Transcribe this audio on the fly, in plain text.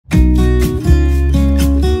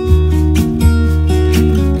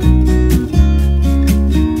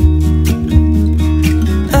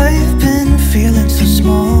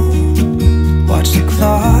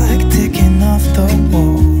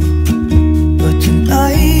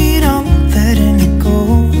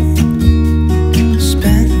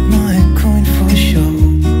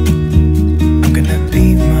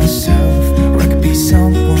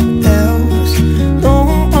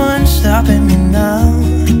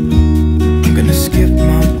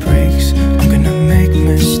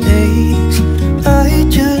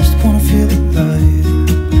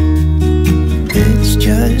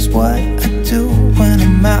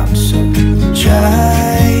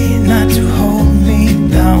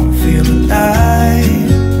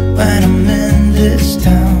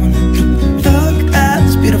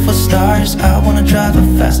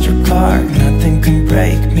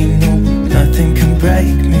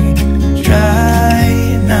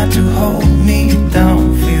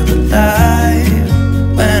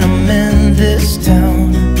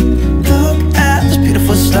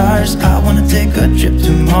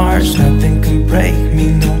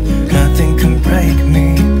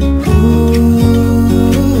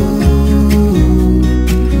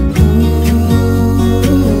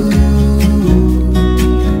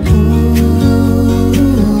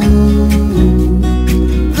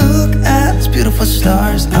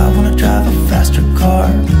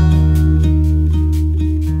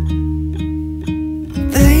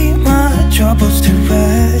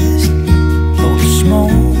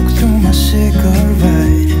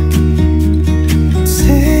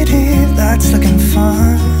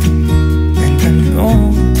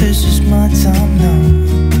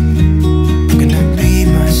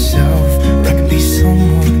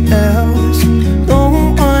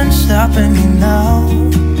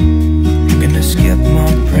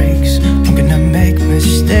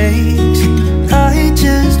mistakes. I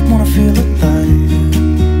just wanna feel alive.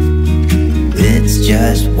 It's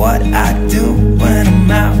just what I do when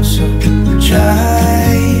I'm out, so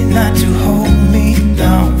try not to hold me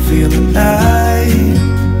down. Feel alive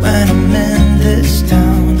when I'm in this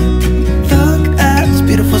town. Look at these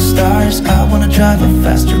beautiful stars. I wanna drive a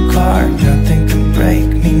faster car. Nothing can break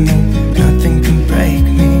me, no, nothing can break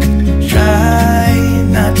me. Try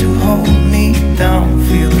not to hold me down.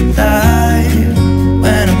 Feel alive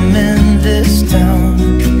when I'm in this town.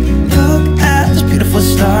 Look at these beautiful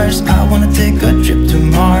stars. I wanna take a trip to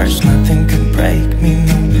Mars. Nothing can break me,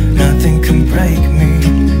 no, nothing can break me.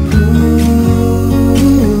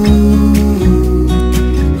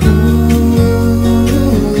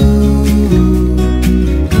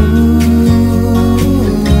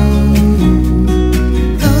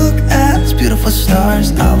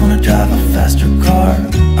 Stars, I wanna drive a faster car.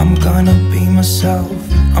 I'm gonna be myself,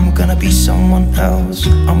 I'm gonna be someone else.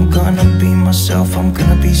 I'm gonna be myself, I'm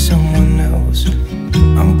gonna be someone else.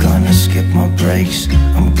 I'm gonna skip my breaks,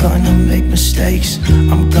 I'm gonna make mistakes.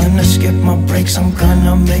 I'm gonna skip my breaks, I'm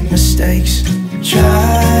gonna make mistakes.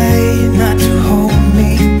 Try not to hold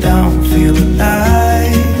me down. Feel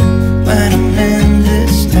alive when I'm in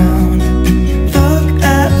this town. Look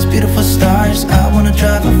at these beautiful stars. I wanna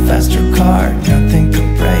drive a faster car. Nothing can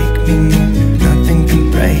break me, no, nothing can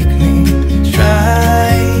break me.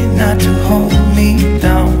 Try not to hold me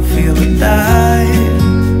down. Feel alive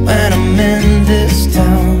when I'm in this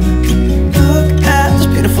town. Look at those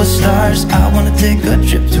beautiful stars. I wanna take a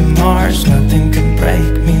trip to Mars. Nothing can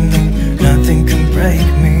break me, no, nothing can break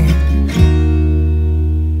me.